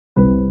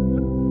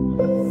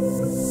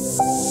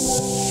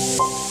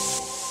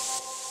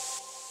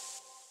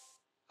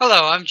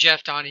Hello, I'm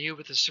Jeff Donahue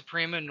with the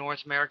Suprema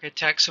North America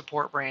Tech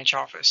Support Branch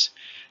Office.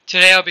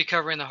 Today I'll be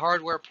covering the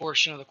hardware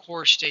portion of the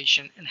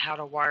CoreStation and how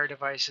to wire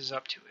devices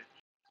up to it.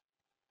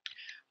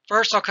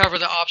 First, I'll cover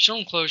the optional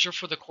enclosure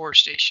for the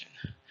CoreStation,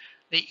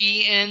 the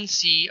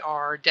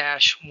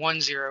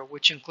ENCR-10,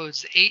 which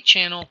includes the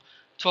 8-channel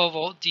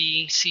 12-volt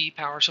DC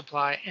power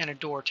supply and a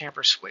door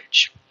tamper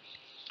switch.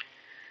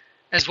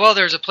 As well,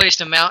 there's a place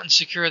to mount and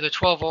secure the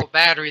 12-volt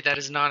battery that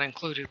is not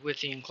included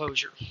with the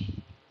enclosure.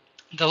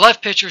 The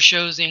left picture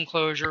shows the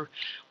enclosure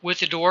with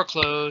the door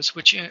closed,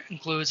 which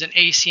includes an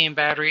AC and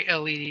battery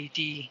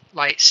LED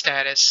light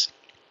status.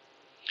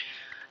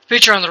 The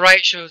picture on the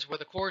right shows where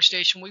the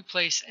CoreStation we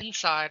place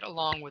inside,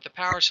 along with the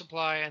power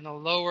supply in the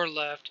lower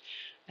left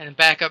and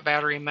backup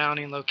battery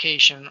mounting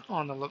location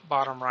on the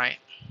bottom right.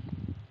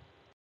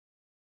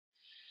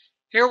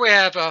 Here we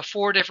have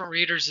 4 different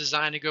readers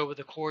designed to go with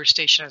the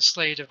CoreStation as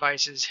slave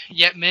devices,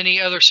 yet many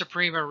other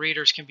Suprema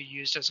readers can be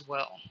used as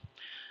well.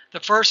 The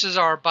first is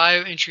our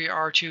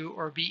biometric-enabled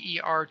or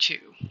BER2,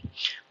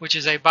 which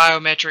is a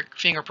biometric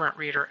fingerprint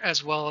reader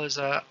as well as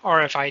a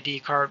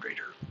RFID card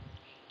reader.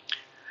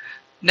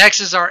 Next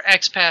is our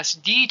XPass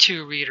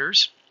D2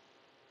 readers,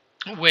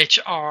 which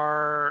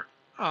are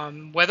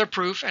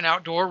weatherproof and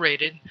outdoor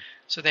rated.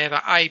 So they have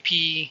an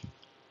IP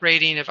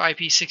rating of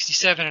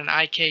IP67 and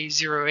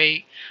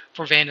IK08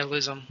 for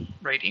vandalism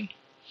rating.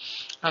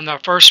 The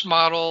first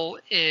model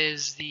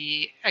is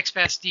the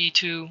XPass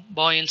D2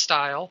 bullion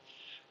style.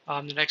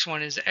 The next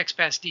one is the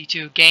XPass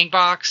D2 gang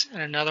box, and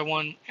another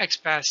one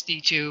XPass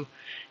D2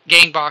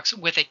 gang box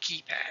with a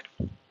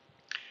keypad.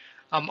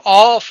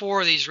 All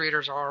 4 of these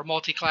readers are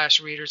multi-class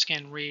readers,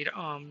 can read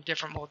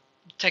different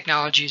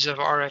technologies of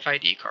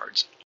RFID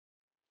cards.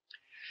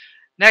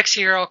 Next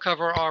here I'll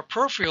cover our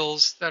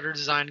peripherals that are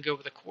designed to go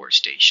with the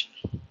CoreStation.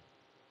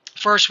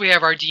 First we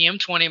have our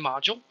DM20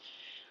 module,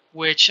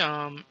 which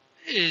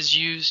is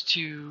used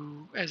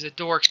as a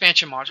door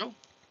expansion module.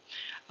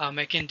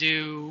 It can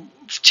do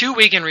 2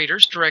 weekend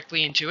readers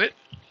directly into it.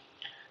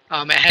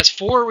 It has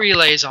 4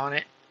 relays on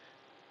it,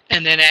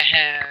 and then it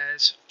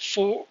has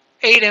 8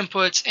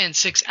 inputs and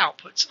 6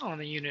 outputs on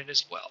the unit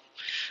as well.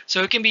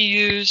 So it can be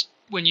used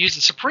when using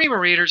Suprema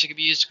readers. It can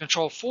be used to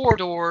control 4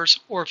 doors,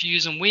 or if you're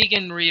using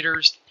weekend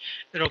readers,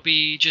 it'll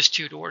be just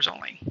 2 doors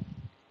only.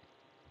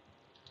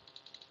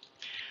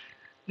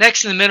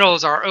 Next in the middle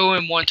is our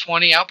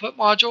OM120 output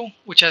module,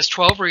 which has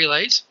 12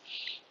 relays.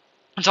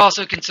 It's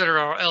also considered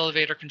our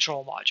elevator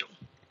control module.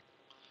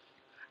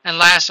 And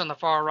last on the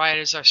far right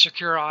is our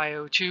Secure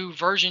IO2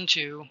 version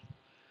 2,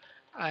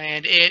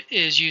 and it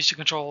is used to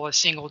control a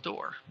single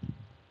door.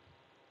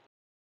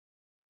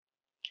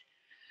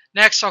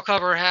 Next I'll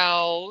cover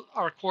how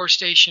our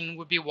CoreStation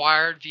would be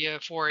wired via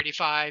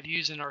 485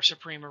 using our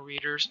Suprema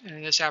readers. And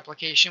in this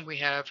application we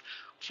have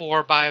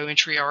 4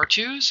 bioentry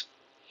R2s,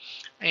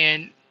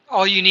 and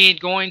all you need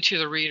going to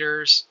the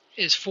readers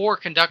is 4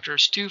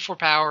 conductors, 2 for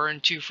power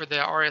and 2 for the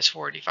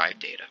RS-485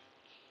 data.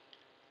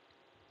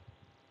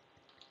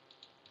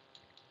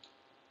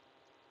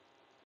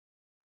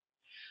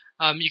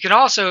 You can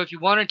also, if you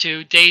wanted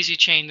to, daisy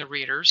chain the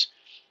readers,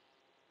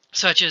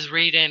 such as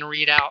read in,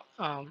 read out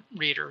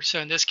reader. So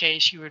in this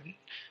case, you would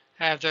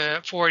have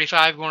the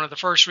 485 going to the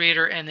first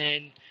reader and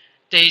then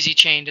daisy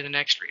chain to the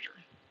next reader.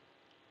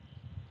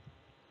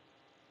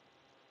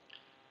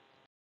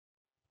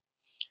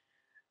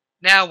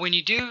 Now, when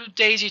you do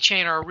daisy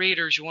chain our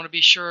readers, you want to be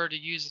sure to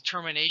use the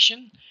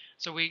termination.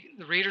 So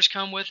the readers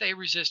come with a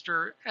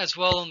resistor, as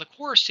well on the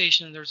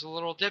CoreStation there's a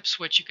little dip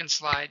switch you can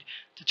slide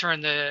to turn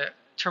the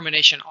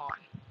termination on.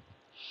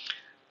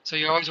 So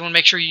you always want to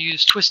make sure you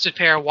use twisted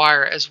pair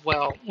wire as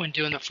well when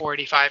doing the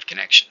 485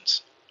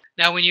 connections.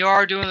 Now, when you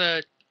are doing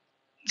the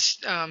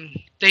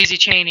daisy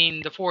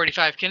chaining the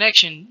 485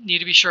 connection, you need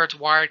to be sure it's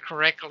wired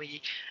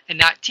correctly and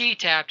not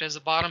T-tapped as the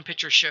bottom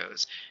picture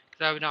shows.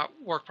 That would not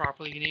work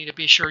properly. You need to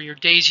be sure you're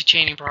daisy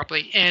chaining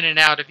properly in and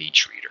out of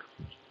each reader.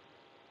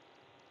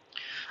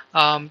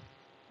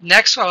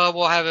 Next,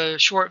 we'll have a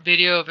short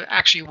video of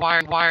actually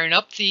wiring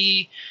up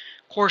the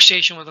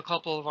CoreStation with a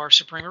couple of our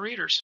Suprema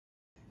readers.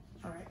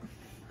 All right.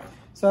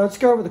 So let's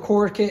go over the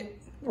core kit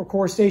or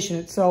CoreStation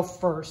itself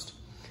first.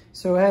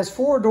 So it has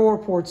 4 door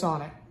ports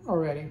on it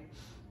already.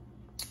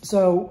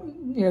 So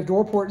you have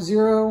door port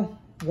 0,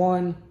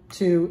 1,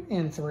 2,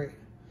 and 3.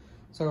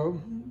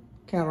 So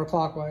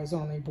counterclockwise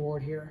on the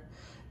board here.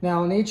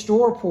 Now on each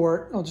door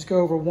port, I'll just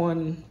go over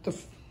one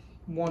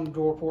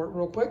door port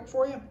real quick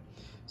for you.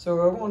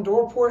 So on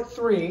door port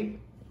 3,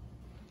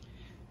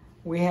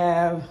 we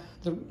have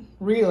the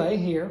relay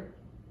here,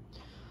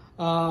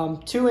 2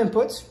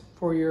 inputs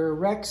for your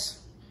Rex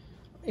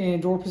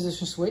and door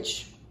position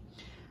switch,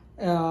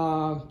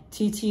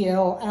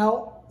 TTL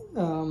out,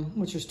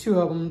 which is 2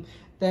 of them,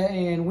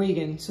 and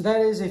Wiegand. So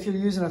that is if you're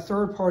using a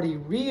third-party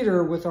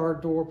reader with our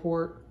door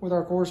port, with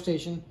our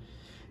CoreStation,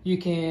 you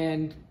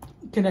can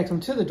connect them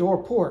to the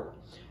door port.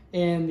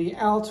 And the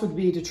outs would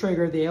be to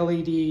trigger the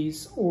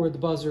LEDs or the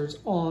buzzers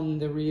on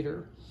the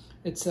reader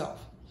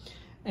itself.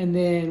 And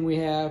then we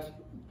have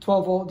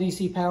 12-volt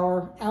DC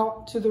power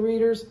out to the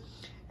readers,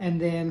 and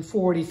then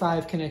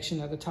 485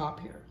 connection at the top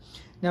here.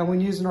 Now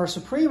when using our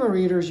Suprema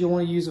readers, you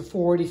want to use a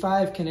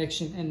 485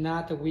 connection and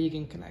not the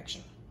Wiegand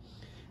connection.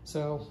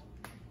 So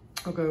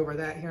I'll go over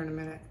that here in a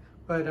minute.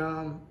 But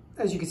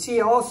as you can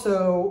see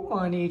also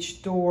on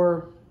each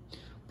door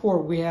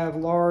port, we have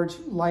large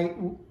light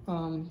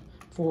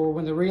for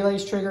when the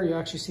relays trigger. You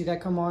actually see that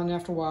come on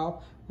after a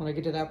while when I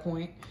get to that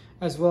point,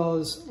 as well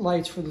as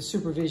lights for the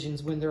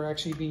supervisions when they're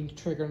actually being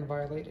triggered and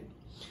violated.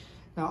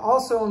 Now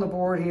also on the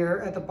board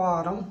here at the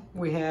bottom,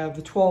 we have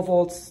the 12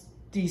 volts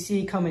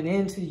DC coming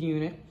into the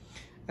unit,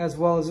 as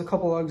well as a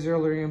couple of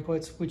auxiliary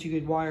inputs, which you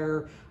could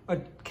wire a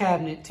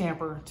cabinet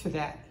tamper to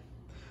that.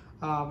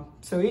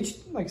 So each,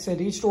 like I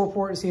said, each door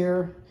port is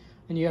here,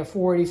 and you have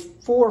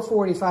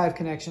 45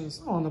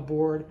 connections on the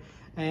board.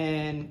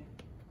 And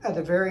at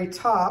the very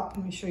top,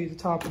 let me show you the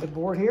top of the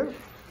board here.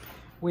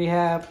 We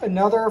have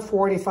another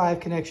 45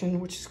 connection,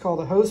 which is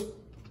called a host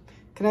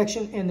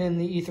connection, and then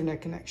the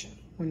Ethernet connection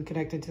when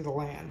connected to the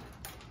LAN.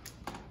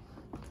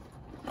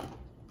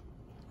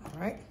 All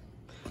right,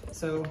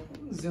 so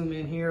zoom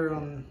in here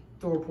on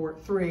door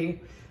port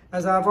 3.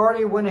 As I've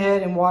already went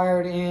ahead and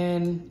wired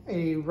in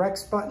a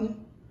REX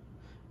button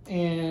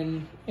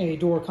and a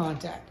door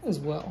contact as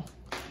well.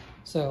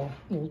 So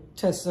we'll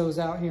test those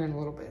out here in a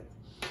little bit.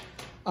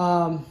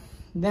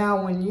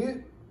 Now when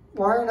you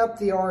wiring up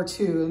the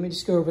R2, let me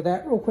just go over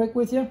that real quick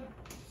with you.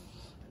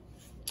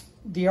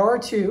 The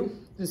R2,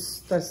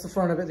 that's the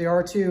front of it. The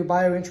R2,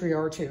 bioentry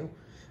R2,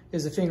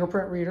 is a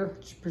fingerprint reader.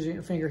 Just present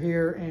your finger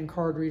here and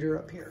card reader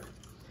up here.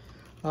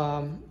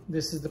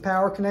 This is the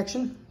power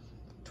connection,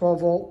 12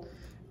 volt.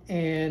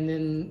 And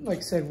then, like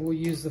I said, we'll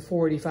use the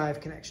 485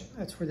 connection.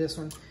 That's for this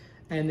one.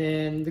 And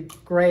then the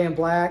gray and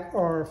black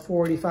are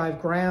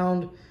 485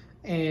 ground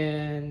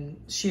and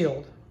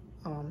shield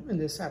in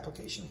this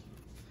application.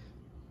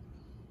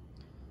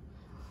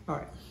 All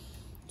right,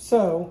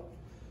 so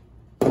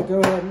I'll go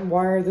ahead and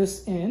wire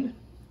this in.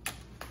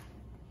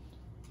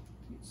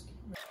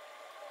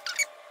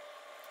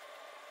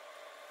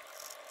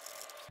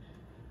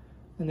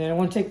 And then I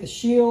want to take the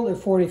shield at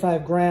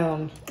 45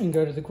 ground and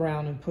go to the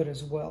ground input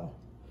as well,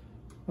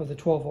 or the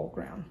 12 volt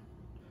ground.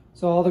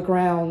 So all the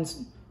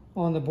grounds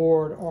on the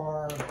board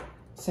are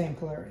same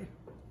polarity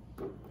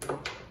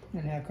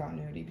and have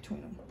continuity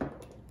between them.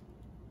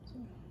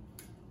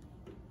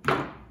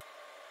 So.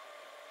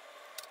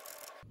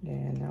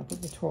 And now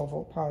put the 12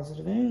 volt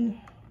positive in.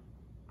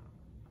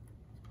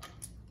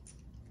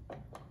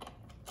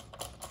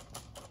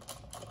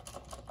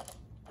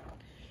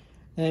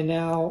 And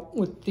now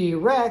with the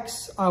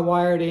REX, I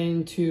wired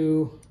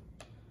into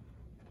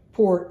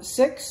port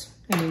 6,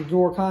 and the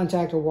door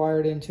contact are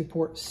wired into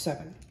port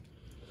 7.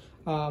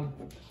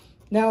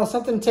 Now,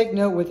 something to take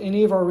note with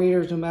any of our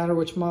readers, no matter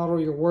which model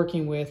you're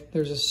working with,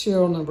 there's a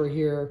serial number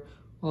here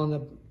on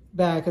the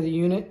back of the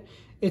unit.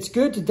 It's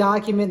good to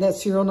document that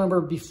serial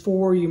number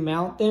before you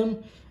mount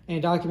them and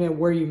document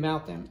where you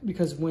mount them,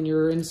 because when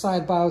you're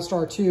inside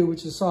BioStar 2,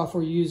 which is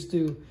software used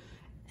to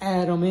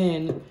add them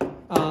in,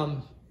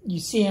 you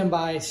see them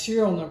by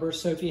serial number.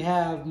 So if you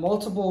have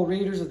multiple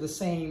readers of the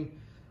same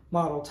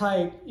model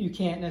type, you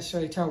can't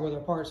necessarily tell where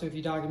they're apart. So if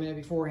you document it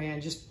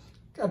beforehand, just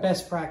a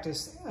best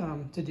practice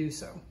to do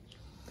so.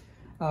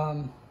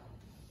 I'll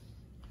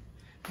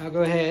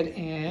go ahead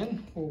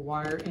and we'll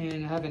wire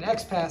in. I have an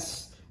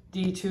XPass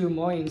D2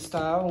 mullion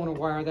style. I want to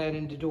wire that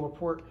into door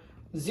port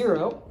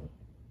 0.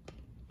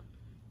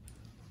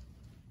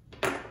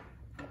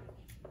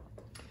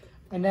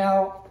 And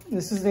now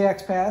this is the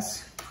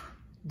XPass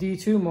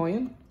D2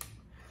 mullion.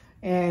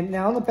 And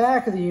now on the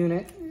back of the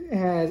unit,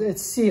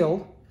 it's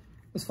sealed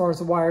as far as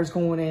the wires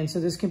going in. So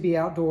this can be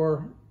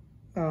outdoor,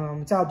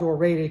 it's outdoor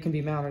rated. It can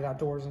be mounted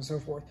outdoors and so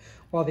forth.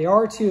 While the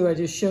R2 I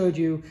just showed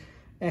you,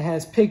 it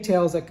has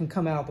pigtails that can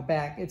come out the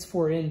back. It's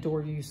for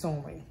indoor use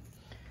only.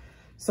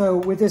 So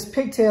with this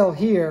pigtail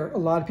here, a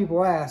lot of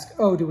people ask,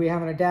 oh, do we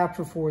have an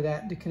adapter for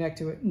that to connect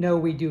to it? No,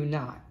 we do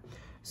not.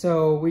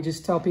 So we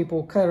just tell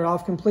people cut it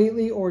off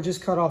completely or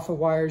just cut off the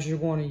wires you're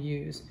going to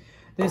use.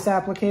 This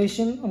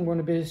application, I'm going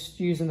to be just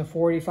using the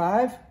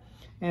 485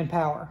 and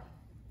power.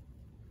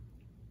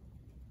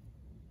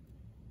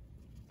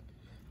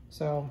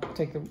 So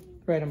take the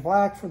red and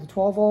black for the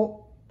 12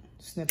 volt,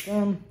 snip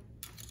them,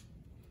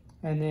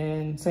 and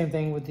then same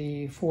thing with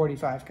the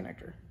 485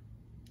 connector.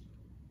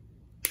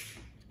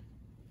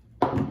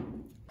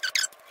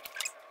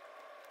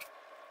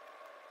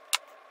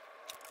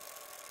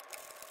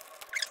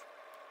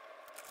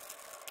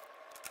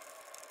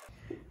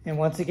 And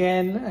once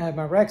again, I have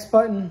my REX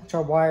button, which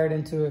are wired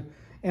into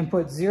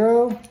input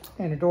 0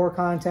 and a door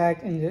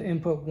contact into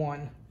input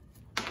 1.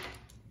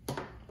 All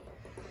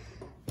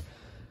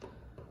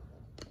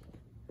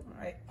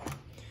right.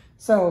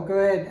 So go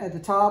ahead at the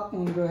top,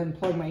 I'm going to go ahead and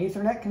plug my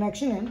Ethernet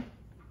connection in.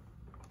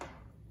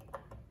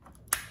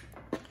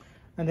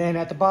 And then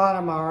at the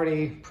bottom, I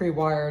already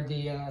pre-wired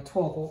the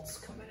 12 volts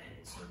coming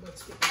in. So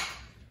let's get that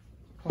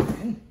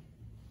plugged in.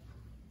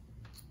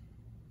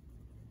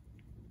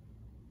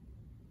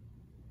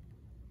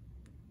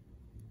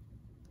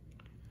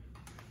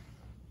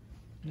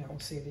 Now we'll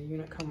see the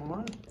unit come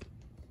on.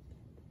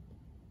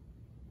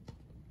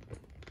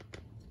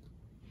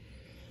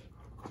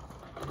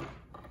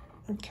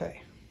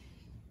 Okay.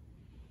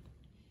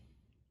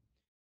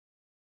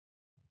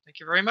 Thank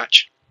you very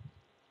much.